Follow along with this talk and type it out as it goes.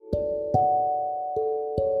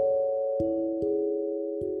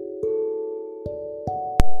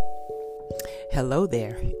Hello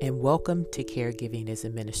there, and welcome to Caregiving as a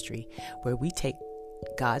Ministry, where we take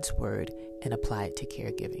God's Word and apply it to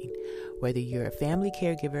caregiving. Whether you're a family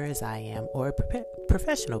caregiver as I am or a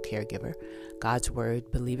professional caregiver, God's Word,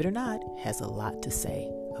 believe it or not, has a lot to say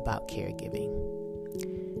about caregiving.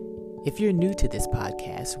 If you're new to this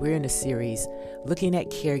podcast, we're in a series looking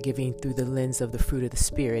at caregiving through the lens of the fruit of the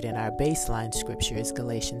Spirit, and our baseline scripture is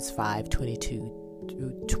Galatians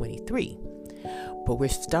 5:22-23. But we're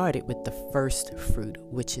started with the first fruit,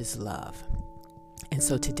 which is love. And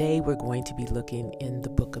so today we're going to be looking in the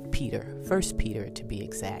book of Peter, 1 Peter to be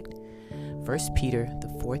exact. 1 Peter, the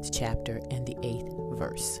 4th chapter and the 8th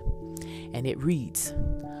verse. And it reads,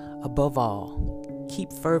 "Above all,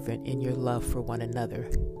 keep fervent in your love for one another,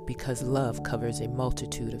 because love covers a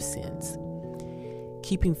multitude of sins."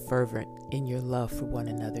 Keeping fervent in your love for one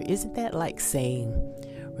another. Isn't that like saying,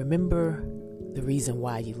 remember the reason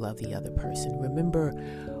why you love the other person. Remember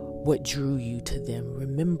what drew you to them.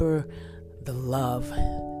 Remember the love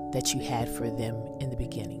that you had for them in the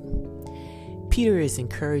beginning. Peter is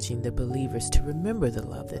encouraging the believers to remember the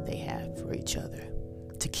love that they have for each other,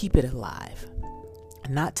 to keep it alive,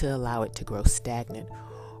 not to allow it to grow stagnant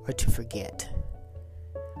or to forget.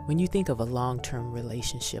 When you think of a long-term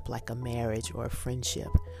relationship like a marriage or a friendship,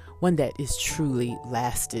 one that is truly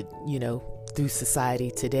lasted, through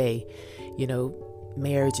society today,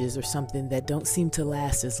 marriages are something that don't seem to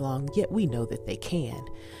last as long, yet we know that they can.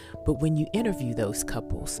 But when you interview those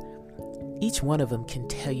couples, each one of them can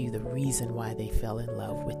tell you the reason why they fell in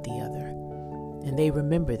love with the other. And they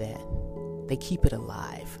remember that. They keep it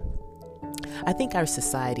alive. I think our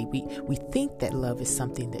society, we think that love is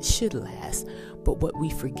something that should last, but what we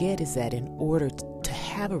forget is that in order to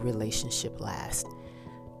have a relationship last,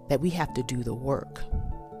 that we have to do the work.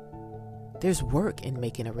 There's work in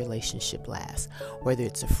making a relationship last, whether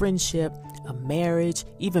it's a friendship, a marriage,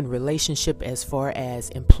 even relationship as far as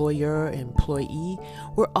employer, employee.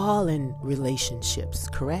 We're all in relationships,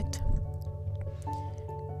 correct?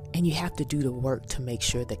 And you have to do the work to make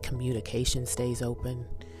sure that communication stays open,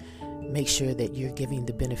 make sure that you're giving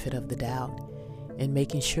the benefit of the doubt, and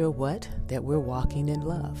making sure that we're walking in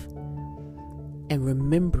love. And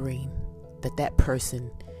remembering that person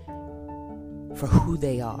for who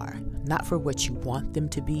they are, not for what you want them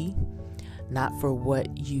to be, not for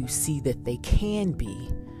what you see that they can be,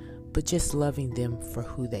 but just loving them for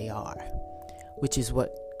who they are, which is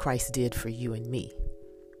what Christ did for you and me.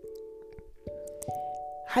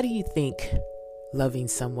 How do you think loving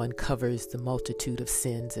someone covers the multitude of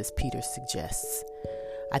sins, as Peter suggests?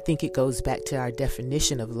 I think it goes back to our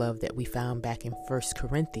definition of love that we found back in 1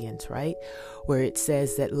 Corinthians, right? Where it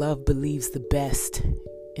says that love believes the best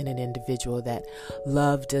in an individual, that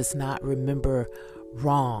love does not remember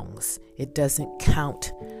wrongs. It doesn't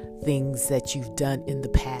count things that you've done in the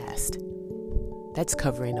past. That's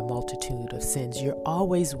covering a multitude of sins. You're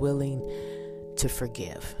always willing to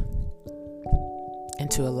forgive and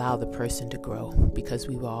to allow the person to grow, because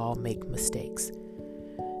we will all make mistakes.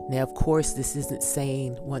 Now, of course, this isn't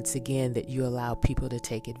saying, once again, that you allow people to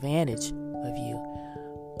take advantage of you,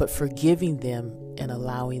 but forgiving them and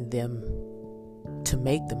allowing them to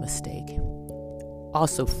make the mistake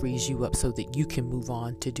also frees you up so that you can move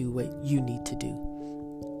on to do what you need to do.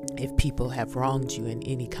 If people have wronged you in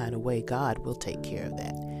any kind of way, God will take care of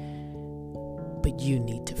that. But you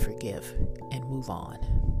need to forgive and move on.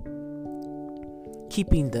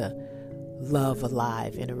 Keeping the love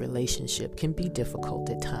alive in a relationship can be difficult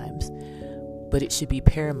at times, but it should be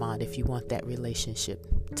paramount if you want that relationship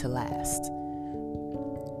to last.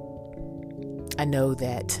 I know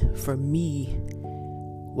that for me,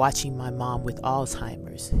 watching my mom with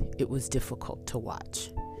Alzheimer's, it was difficult to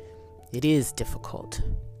watch. It is difficult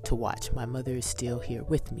to watch. My mother is still here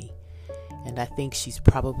with me, and I think she's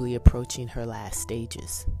probably approaching her last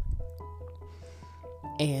stages.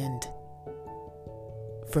 And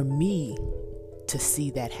for me to see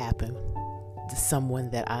that happen to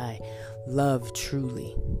someone that I love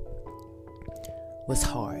truly was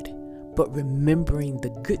hard. But remembering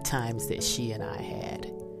the good times that she and I had,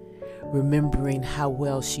 remembering how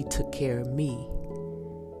well she took care of me,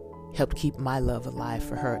 helped keep my love alive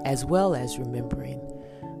for her, as well as remembering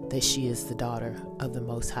that she is the daughter of the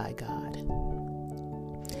Most High God.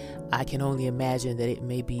 I can only imagine that it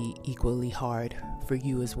may be equally hard for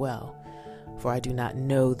you as well, for I do not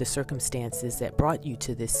know the circumstances that brought you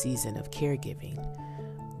to this season of caregiving,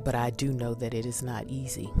 but I do know that it is not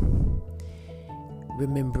easy.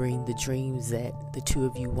 Remembering the dreams that the two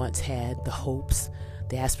of you once had, the hopes,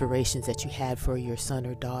 the aspirations that you had for your son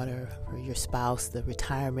or daughter, or your spouse, the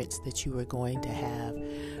retirements that you were going to have,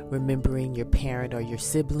 remembering your parent or your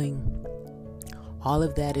sibling, all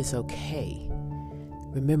of that is okay.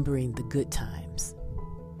 remembering the good times.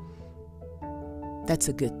 That's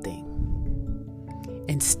a good thing.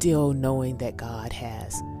 And still knowing that God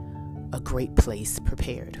has a great place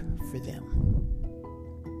prepared for them.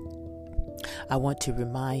 I want to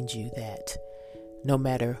remind you that no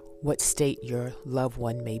matter what state your loved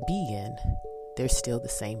one may be in, they're still the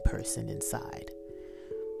same person inside.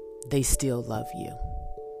 They still love you.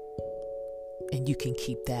 And you can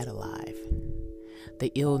keep that alive.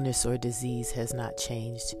 The illness or disease has not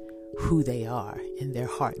changed who they are in their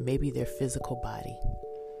heart, maybe their physical body.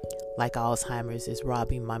 Like Alzheimer's is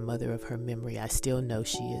robbing my mother of her memory, I still know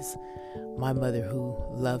she is my mother who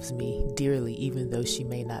loves me dearly, even though she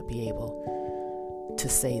may not be able to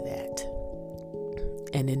say that.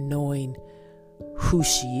 And in knowing who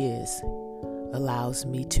she is allows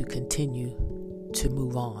me to continue to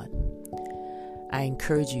move on. I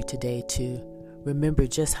encourage you today to remember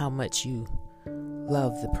just how much you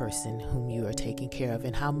love the person whom you are taking care of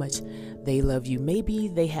and how much they love you. Maybe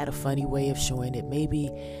they had a funny way of showing it. Maybe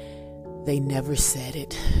they never said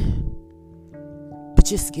it. But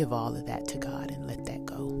just give all of that to God and let that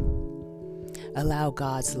go. Allow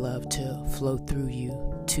God's love to flow through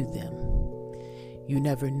you to them. You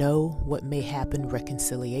never know what may happen.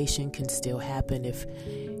 Reconciliation can still happen if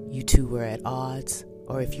you two were at odds,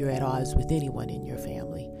 or if you're at odds with anyone in your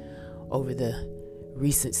family over the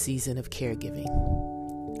recent season of caregiving.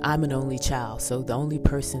 I'm an only child, so the only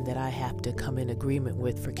person that I have to come in agreement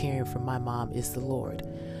with for caring for my mom is the Lord.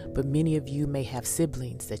 But many of you may have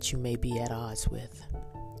siblings that you may be at odds with.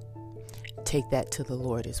 Take that to the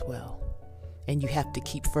Lord as well. And you have to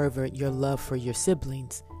keep fervent your love for your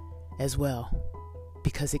siblings as well,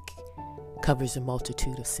 because it covers a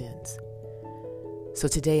multitude of sins. So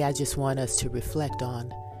today I just want us to reflect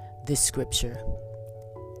on this scripture.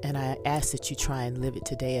 And I ask that you try and live it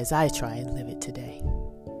today as I try and live it today.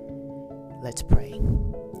 Let's pray.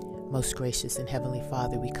 Most gracious and heavenly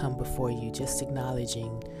Father, we come before you just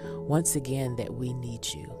acknowledging once again that we need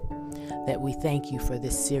you. That we thank you for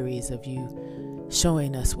this series of you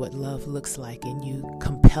showing us what love looks like, and you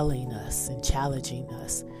compelling us and challenging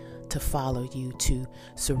us to follow you, to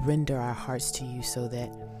surrender our hearts to you so that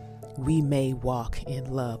we may walk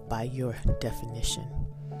in love by your definition.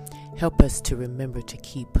 Help us to remember to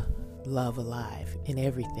keep love alive in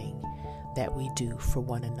everything that we do for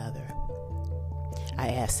one another. I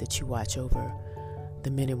ask that you watch over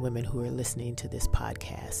the men and women who are listening to this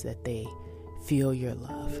podcast, that they feel your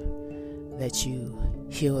love, that you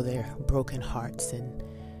heal their broken hearts and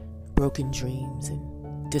broken dreams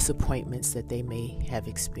and disappointments that they may have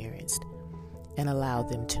experienced, and allow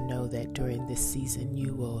them to know that during this season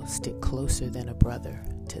you will stick closer than a brother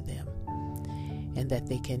to them, and that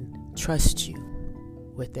they can trust you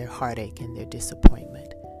with their heartache and their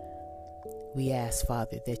disappointment. We ask,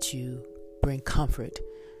 Father, that you bring comfort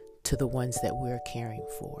to the ones that we're caring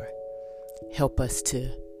for. Help us to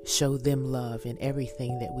show them love in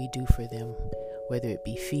everything that we do for them, whether it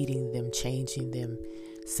be feeding them, changing them,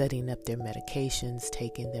 setting up their medications,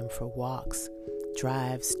 taking them for walks,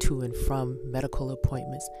 drives to and from medical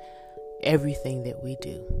appointments. Everything that we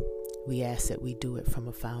do, we ask that we do it from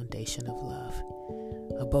a foundation of love.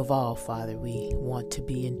 Above all, Father, we want to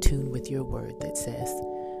be in tune with your word that says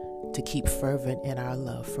to keep fervent in our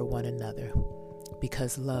love for one another,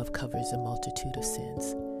 because love covers a multitude of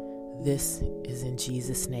sins. This is in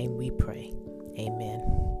Jesus' name we pray. Amen.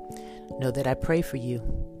 Know that I pray for you.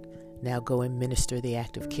 Now go and minister the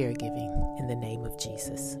act of caregiving in the name of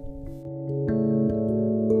Jesus.